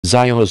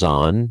Xiao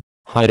Zhan,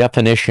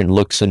 high-definition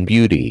looks and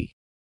beauty.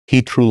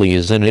 He truly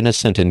is an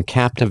innocent and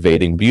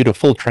captivating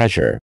beautiful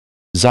treasure.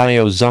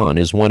 Xiao Zhan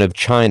is one of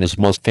China's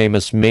most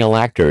famous male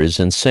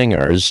actors and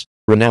singers,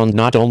 renowned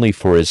not only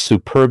for his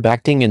superb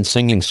acting and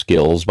singing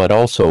skills but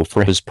also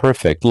for his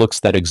perfect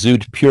looks that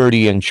exude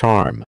purity and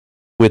charm.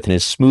 With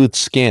his smooth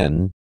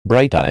skin,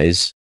 bright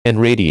eyes, and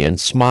radiant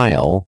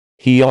smile,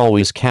 he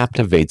always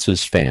captivates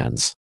his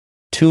fans.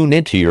 Tune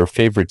into your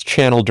favorite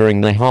channel during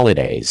the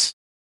holidays.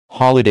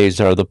 Holidays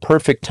are the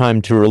perfect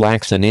time to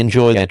relax and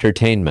enjoy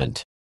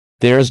entertainment.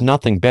 There's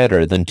nothing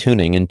better than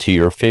tuning into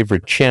your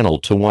favorite channel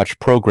to watch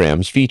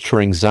programs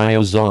featuring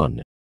Xiao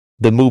Zhan.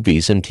 The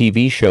movies and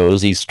TV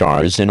shows he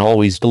stars in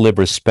always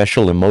deliver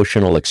special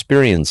emotional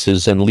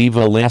experiences and leave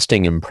a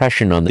lasting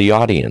impression on the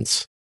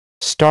audience.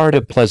 Start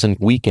a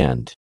pleasant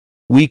weekend.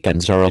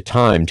 Weekends are a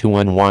time to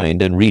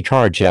unwind and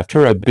recharge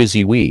after a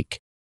busy week.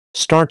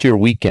 Start your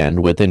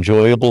weekend with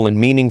enjoyable and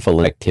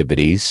meaningful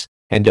activities,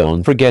 and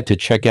don't forget to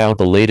check out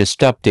the latest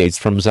updates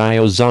from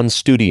Xiao Zhan's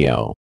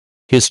studio.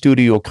 His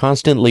studio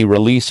constantly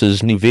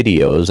releases new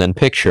videos and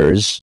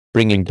pictures,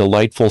 bringing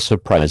delightful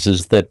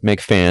surprises that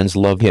make fans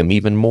love him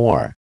even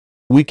more.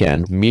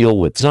 Weekend Meal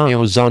with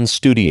Xiao Zhan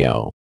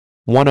Studio.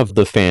 One of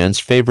the fans'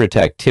 favorite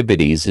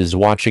activities is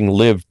watching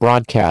live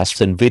broadcasts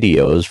and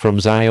videos from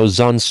Xiao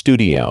Zhan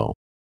Studio.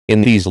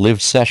 In these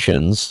live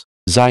sessions,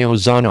 Xiao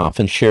Zhan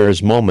often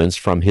shares moments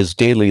from his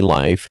daily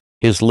life,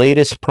 his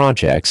latest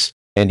projects,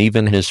 and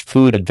even his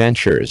food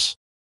adventures.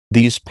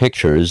 These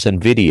pictures and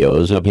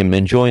videos of him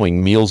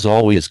enjoying meals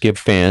always give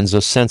fans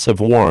a sense of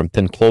warmth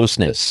and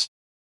closeness.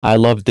 I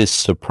love this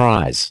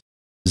surprise.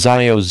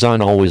 Xiao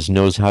Zhan always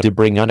knows how to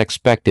bring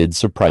unexpected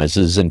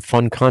surprises and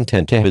fun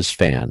content to his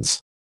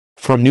fans.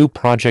 From new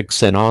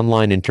projects and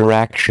online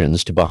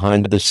interactions to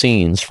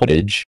behind-the-scenes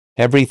footage,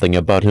 everything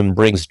about him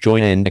brings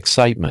joy and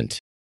excitement.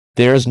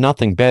 There's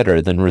nothing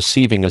better than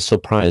receiving a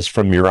surprise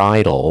from your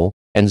idol,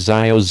 and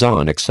Xiao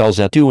Zhan excels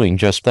at doing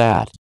just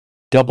that.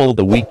 Double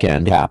the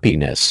weekend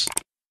happiness.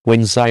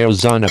 When Xiao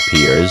Zhan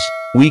appears,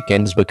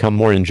 weekends become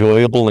more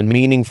enjoyable and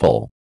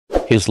meaningful.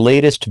 His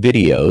latest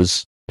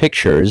videos,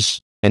 pictures,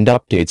 and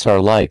updates are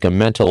like a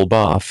mental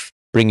buff,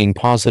 bringing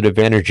positive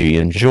energy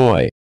and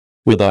joy.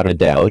 Without a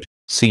doubt,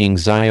 seeing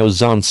Xiao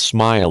Zhan's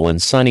smile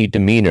and sunny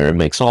demeanor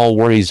makes all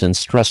worries and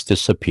stress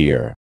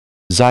disappear.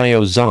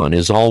 Xiao Zhan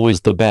is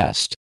always the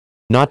best.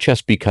 Not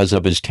just because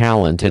of his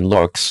talent and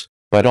looks,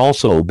 but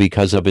also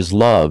because of his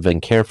love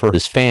and care for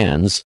his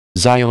fans.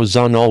 Xiao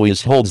Zhan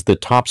always holds the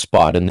top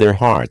spot in their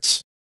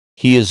hearts.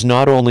 He is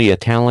not only a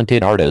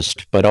talented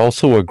artist but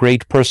also a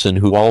great person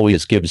who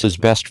always gives his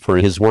best for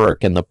his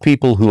work and the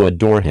people who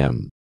adore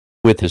him.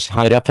 With his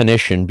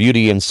high-definition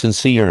beauty and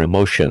sincere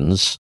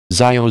emotions,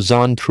 Xiao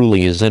Zhan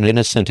truly is an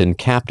innocent and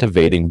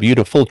captivating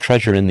beautiful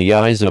treasure in the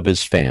eyes of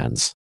his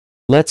fans.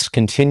 Let's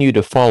continue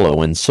to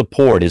follow and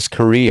support his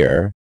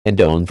career, and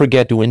don't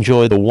forget to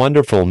enjoy the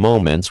wonderful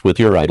moments with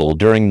your idol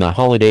during the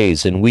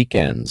holidays and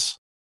weekends.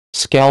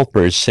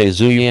 Scalpers say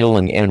Zhu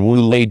Yiling and Wu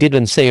Lei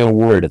didn't say a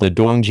word at the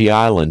Dongji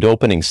Island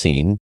opening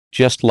scene,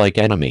 just like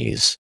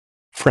enemies.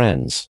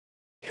 Friends.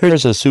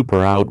 Here's a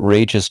super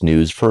outrageous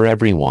news for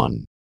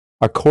everyone.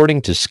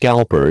 According to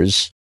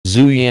scalpers,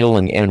 Zhu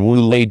Yiling and Wu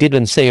Lei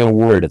didn't say a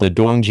word at the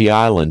Dongji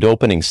Island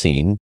opening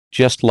scene,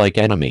 just like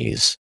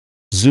enemies.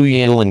 Zhu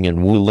Yiling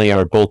and Wu Lei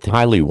are both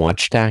highly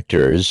watched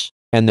actors,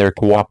 and their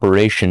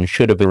cooperation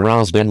should have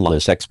aroused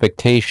endless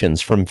expectations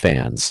from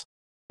fans.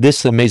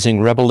 This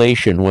amazing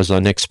revelation was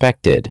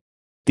unexpected.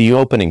 The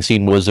opening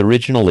scene was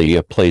originally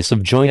a place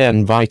of joy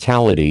and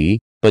vitality,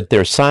 but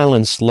their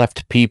silence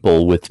left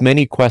people with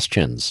many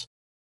questions.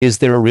 Is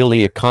there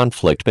really a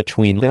conflict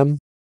between them?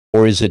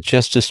 Or is it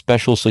just a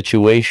special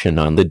situation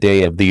on the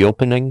day of the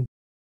opening?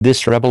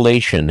 This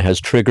revelation has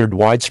triggered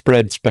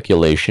widespread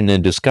speculation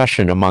and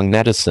discussion among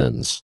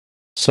netizens.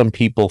 Some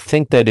people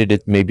think that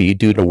it may be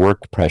due to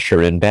work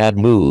pressure and bad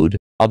mood.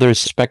 Others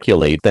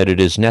speculate that it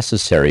is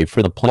necessary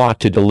for the plot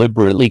to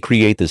deliberately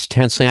create this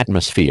tense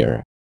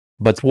atmosphere.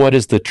 But what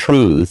is the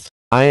truth?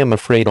 I am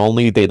afraid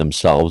only they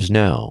themselves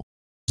know.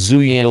 Zhu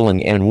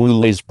Yiling and Wu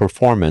Lei's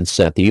performance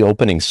at the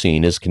opening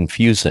scene is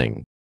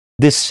confusing.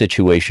 This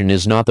situation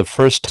is not the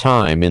first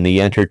time in the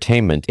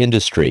entertainment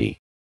industry.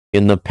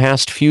 In the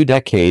past few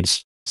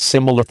decades,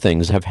 similar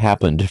things have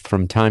happened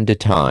from time to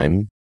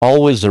time,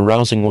 always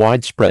arousing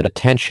widespread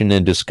attention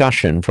and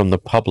discussion from the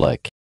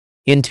public.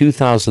 In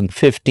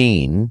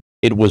 2015,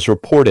 it was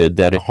reported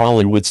that a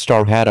Hollywood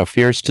star had a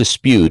fierce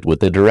dispute with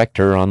the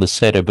director on the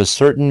set of a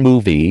certain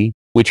movie,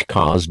 which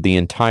caused the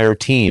entire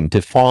team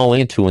to fall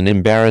into an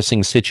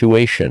embarrassing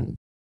situation.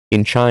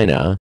 In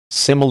China,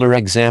 similar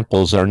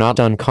examples are not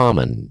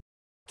uncommon.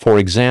 For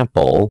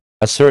example,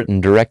 a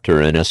certain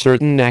director and a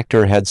certain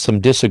actor had some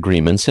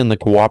disagreements in the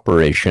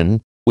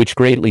cooperation, which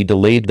greatly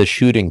delayed the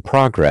shooting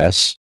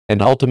progress,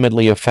 and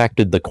ultimately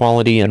affected the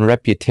quality and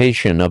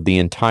reputation of the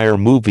entire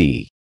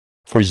movie.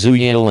 For Zhu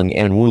Yiling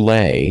and Wu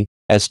Lei,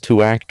 as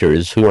two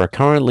actors who are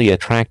currently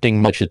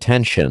attracting much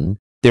attention,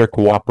 their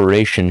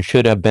cooperation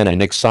should have been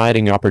an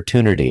exciting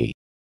opportunity.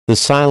 The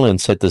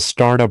silence at the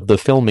start of the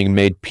filming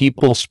made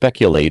people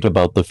speculate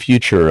about the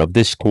future of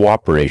this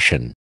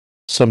cooperation.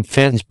 Some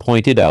fans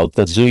pointed out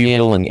that Zhu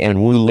Yiling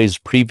and Wu Lei's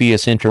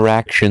previous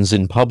interactions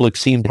in public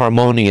seemed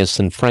harmonious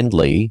and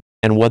friendly,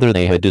 and whether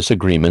they had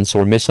disagreements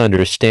or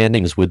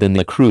misunderstandings within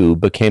the crew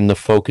became the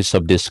focus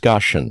of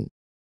discussion.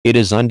 It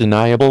is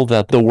undeniable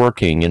that the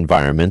working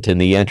environment in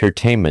the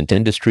entertainment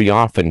industry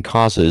often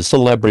causes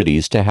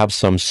celebrities to have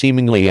some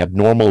seemingly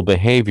abnormal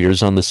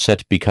behaviors on the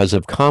set because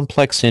of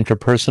complex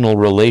interpersonal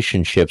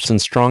relationships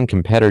and strong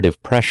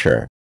competitive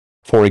pressure.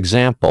 For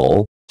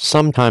example,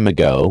 some time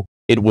ago,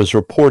 it was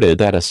reported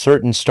that a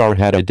certain star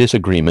had a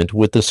disagreement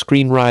with the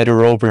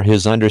screenwriter over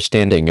his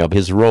understanding of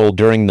his role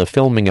during the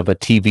filming of a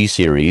TV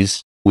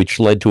series, which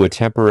led to a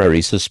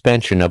temporary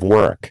suspension of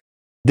work.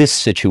 This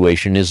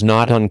situation is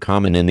not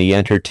uncommon in the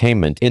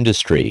entertainment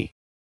industry.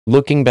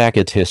 Looking back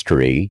at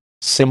history,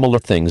 similar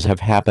things have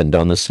happened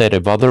on the set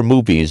of other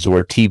movies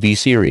or TV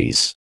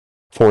series.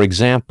 For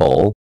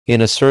example,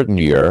 in a certain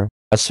year,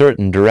 a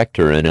certain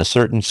director and a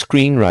certain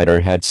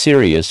screenwriter had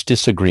serious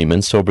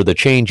disagreements over the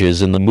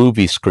changes in the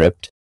movie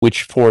script,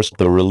 which forced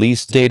the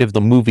release date of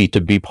the movie to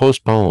be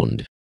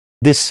postponed.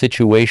 This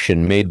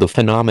situation made the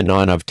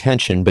phenomenon of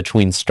tension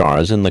between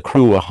stars and the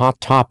crew a hot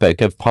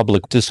topic of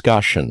public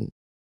discussion.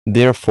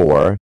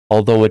 Therefore,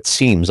 although it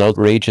seems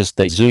outrageous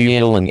that Zhu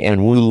Yiling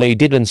and Wu Lei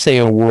didn't say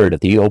a word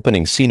at the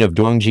opening scene of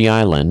Dongji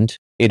Island,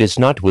 it is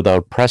not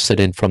without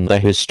precedent from the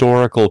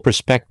historical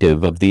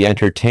perspective of the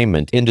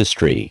entertainment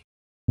industry.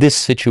 This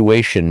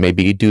situation may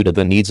be due to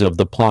the needs of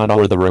the plot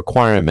or the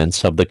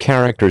requirements of the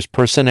character's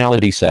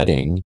personality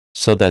setting,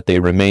 so that they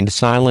remained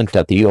silent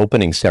at the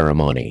opening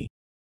ceremony.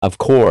 Of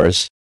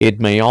course, it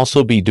may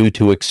also be due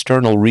to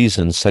external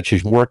reasons such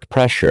as work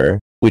pressure,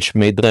 which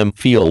made them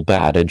feel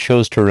bad and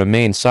chose to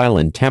remain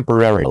silent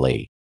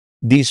temporarily.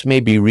 These may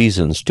be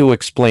reasons to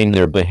explain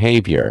their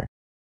behavior.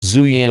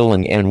 Zhu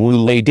Yiling and Wu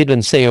Lei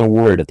didn't say a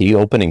word at the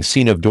opening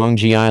scene of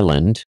Dongji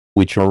Island,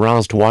 which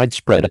aroused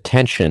widespread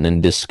attention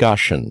and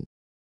discussion.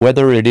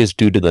 Whether it is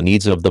due to the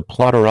needs of the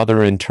plot or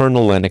other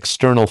internal and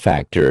external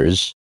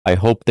factors, I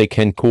hope they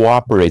can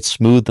cooperate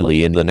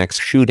smoothly in the next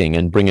shooting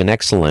and bring an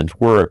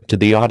excellent work to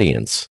the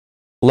audience.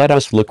 Let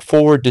us look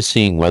forward to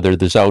seeing whether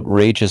this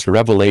outrageous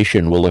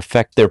revelation will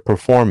affect their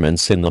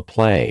performance in the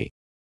play.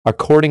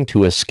 According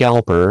to a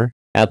scalper,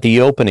 at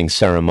the opening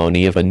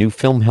ceremony of a new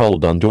film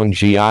held on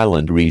Dongji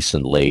Island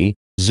recently,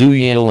 Zhu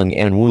Yiling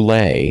and Wu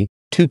Lei,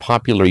 two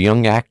popular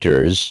young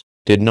actors,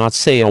 did not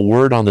say a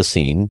word on the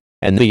scene,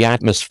 and the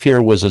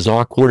atmosphere was as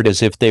awkward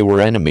as if they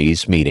were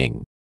enemies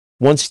meeting.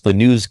 Once the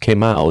news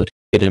came out,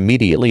 it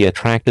immediately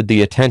attracted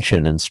the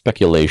attention and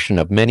speculation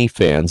of many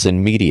fans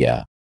and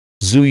media.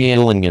 Zhu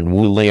Yiling and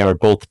Wu Lei are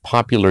both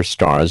popular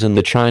stars in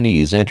the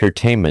Chinese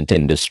entertainment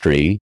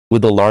industry,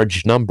 with a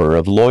large number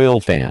of loyal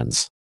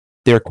fans.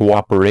 Their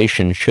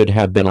cooperation should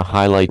have been a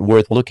highlight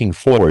worth looking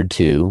forward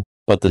to,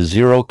 but the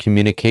zero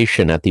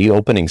communication at the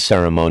opening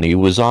ceremony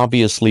was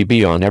obviously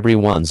beyond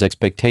everyone's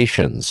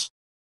expectations.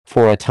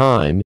 For a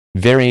time,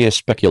 various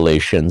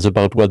speculations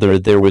about whether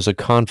there was a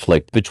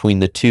conflict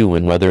between the two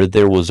and whether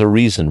there was a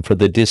reason for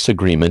the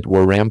disagreement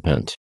were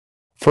rampant.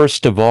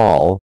 First of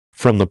all,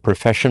 from the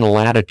professional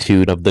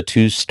attitude of the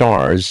two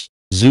stars,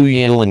 Zhu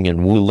Yiling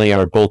and Wu Lei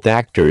are both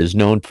actors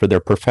known for their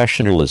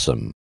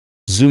professionalism.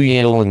 Zhu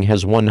Yiling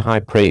has won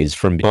high praise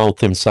from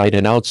both inside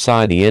and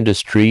outside the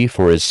industry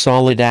for his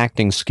solid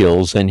acting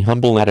skills and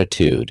humble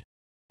attitude.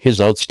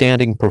 His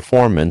outstanding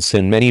performance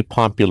in many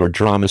popular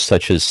dramas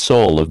such as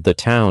Soul of the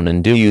Town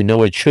and Do You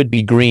Know It Should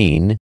Be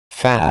Green,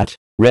 Fat,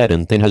 Red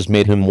and Thin has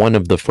made him one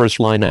of the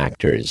first-line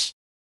actors.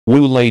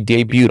 Wu Lei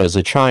debuted as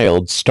a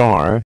child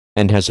star,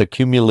 and has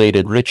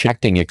accumulated rich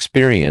acting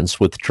experience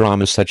with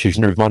dramas such as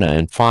Nirvana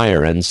and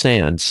Fire and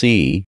Sand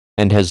Sea,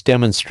 and has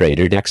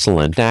demonstrated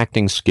excellent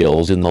acting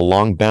skills in The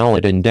Long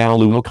Ballad and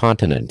Daluo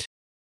Continent.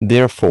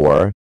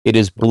 Therefore, it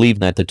is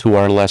believed that the two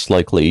are less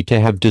likely to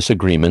have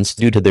disagreements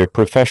due to their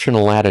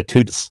professional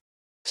attitudes.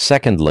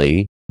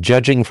 Secondly,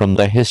 judging from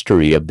the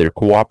history of their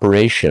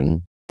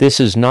cooperation, this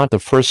is not the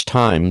first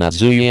time that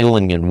Zhu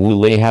Yiling and Wu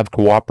Lei have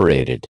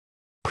cooperated.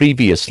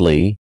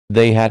 Previously,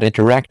 they had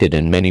interacted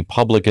in many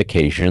public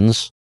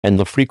occasions, and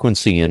the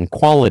frequency and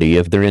quality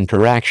of their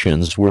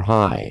interactions were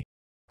high.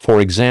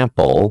 For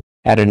example,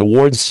 at an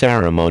awards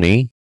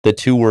ceremony, the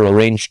two were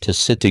arranged to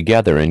sit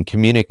together and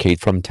communicate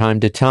from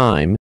time to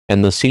time,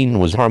 and the scene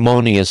was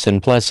harmonious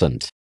and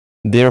pleasant.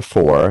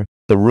 Therefore,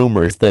 the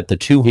rumors that the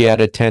two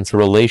had a tense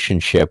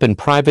relationship in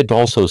private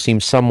also seem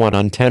somewhat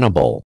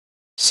untenable.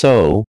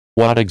 So,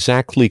 what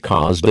exactly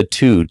caused the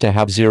two to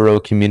have zero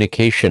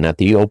communication at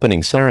the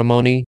opening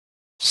ceremony?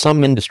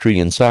 Some industry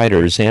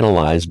insiders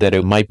analyzed that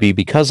it might be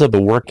because of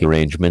the work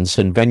arrangements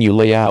and venue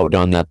layout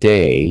on that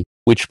day,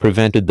 which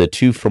prevented the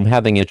two from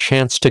having a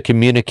chance to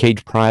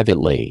communicate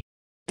privately.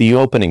 The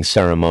opening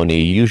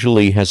ceremony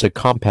usually has a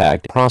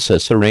compact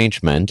process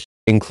arrangement,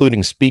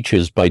 including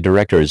speeches by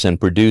directors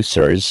and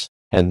producers,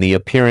 and the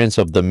appearance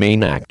of the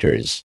main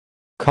actors.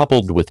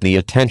 Coupled with the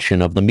attention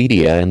of the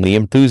media and the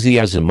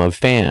enthusiasm of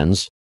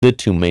fans, The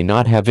two may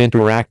not have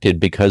interacted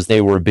because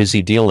they were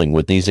busy dealing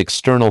with these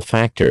external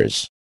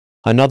factors.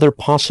 Another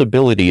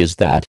possibility is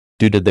that,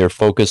 due to their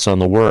focus on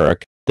the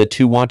work, the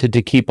two wanted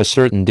to keep a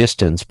certain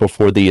distance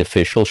before the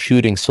official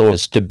shooting so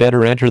as to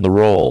better enter the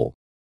role.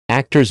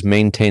 Actors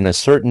maintain a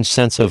certain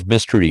sense of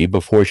mystery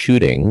before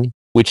shooting,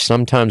 which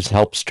sometimes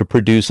helps to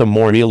produce a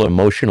more real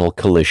emotional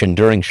collision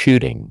during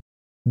shooting.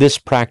 This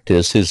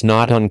practice is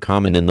not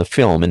uncommon in the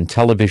film and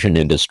television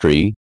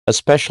industry,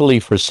 especially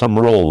for some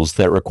roles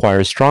that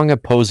require strong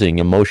opposing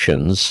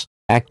emotions.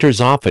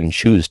 Actors often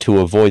choose to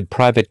avoid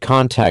private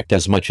contact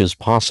as much as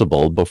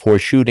possible before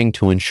shooting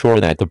to ensure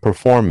that the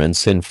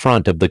performance in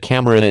front of the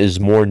camera is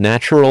more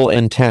natural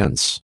and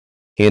tense.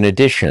 In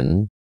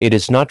addition, it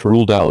is not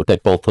ruled out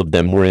that both of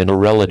them were in a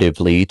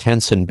relatively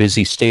tense and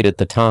busy state at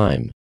the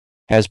time.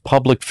 As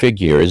public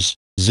figures,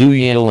 Zhu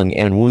Yiling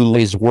and Wu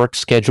Lei's work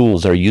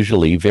schedules are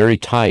usually very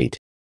tight.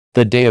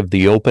 The day of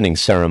the opening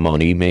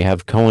ceremony may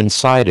have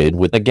coincided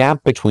with a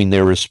gap between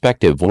their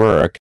respective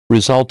work,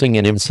 resulting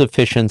in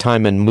insufficient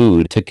time and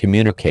mood to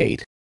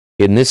communicate.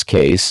 In this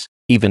case,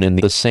 even in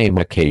the same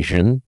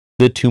occasion,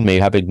 the two may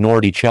have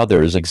ignored each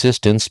other's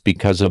existence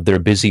because of their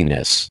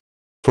busyness.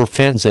 For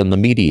fans and the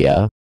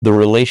media, the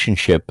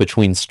relationship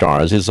between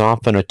stars is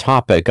often a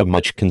topic of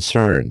much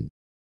concern.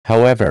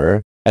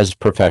 However, as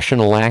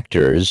professional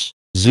actors,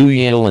 Zhu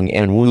Yiling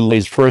and Wu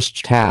Lei's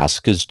first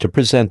task is to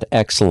present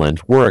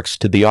excellent works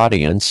to the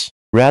audience,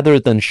 rather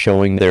than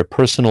showing their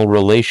personal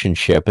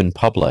relationship in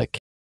public.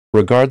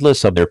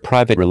 Regardless of their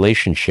private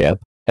relationship,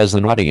 as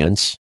an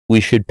audience, we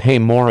should pay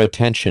more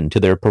attention to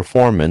their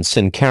performance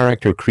and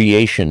character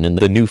creation in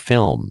the new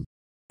film.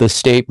 The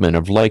statement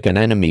of "like an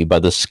enemy" by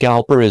the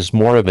scalper is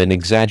more of an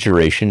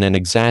exaggeration.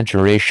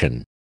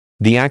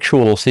 The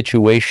actual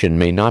situation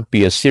may not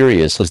be as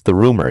serious as the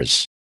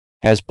rumors.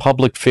 As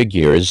public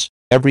figures,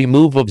 every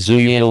move of Zhu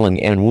Yiling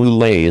and Wu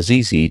Lei is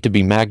easy to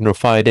be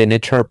magnified and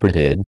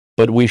interpreted,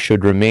 but we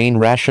should remain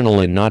rational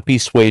and not be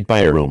swayed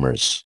by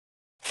rumors.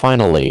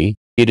 Finally,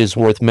 it is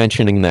worth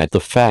mentioning that the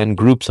fan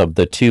groups of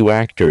the two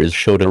actors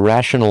showed a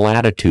rational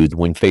attitude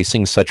when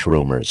facing such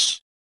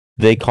rumors.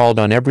 They called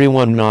on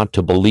everyone not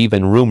to believe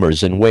in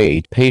rumors and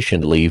wait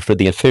patiently for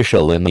the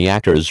official and the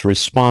actors'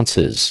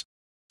 responses.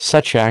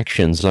 Such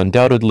actions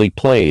undoubtedly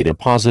played a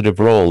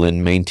positive role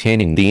in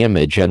maintaining the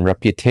image and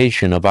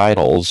reputation of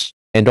idols,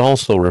 and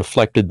also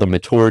reflected the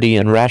maturity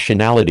and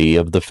rationality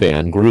of the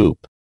fan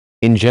group.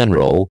 In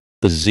general,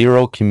 the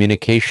zero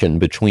communication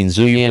between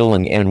Zhu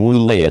Yiling and Wu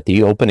Lei at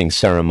the opening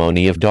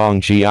ceremony of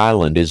Dongji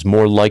Island is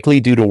more likely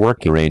due to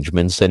work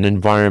arrangements and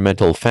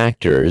environmental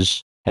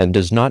factors, and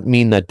does not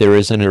mean that there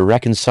is an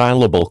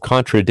irreconcilable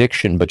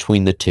contradiction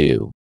between the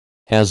two.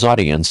 As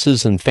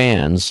audiences and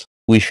fans,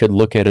 we should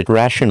look at it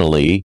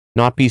rationally,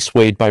 not be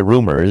swayed by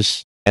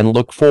rumors, and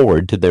look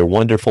forward to their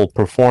wonderful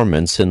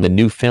performance in the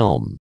new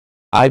film.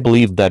 I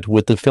believe that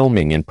with the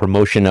filming and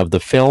promotion of the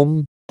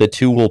film, the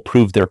two will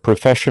prove their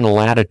professional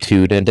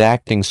attitude and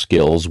acting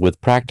skills with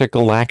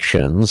practical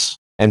actions,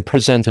 and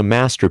present a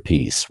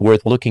masterpiece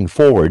worth looking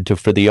forward to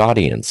for the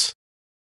audience.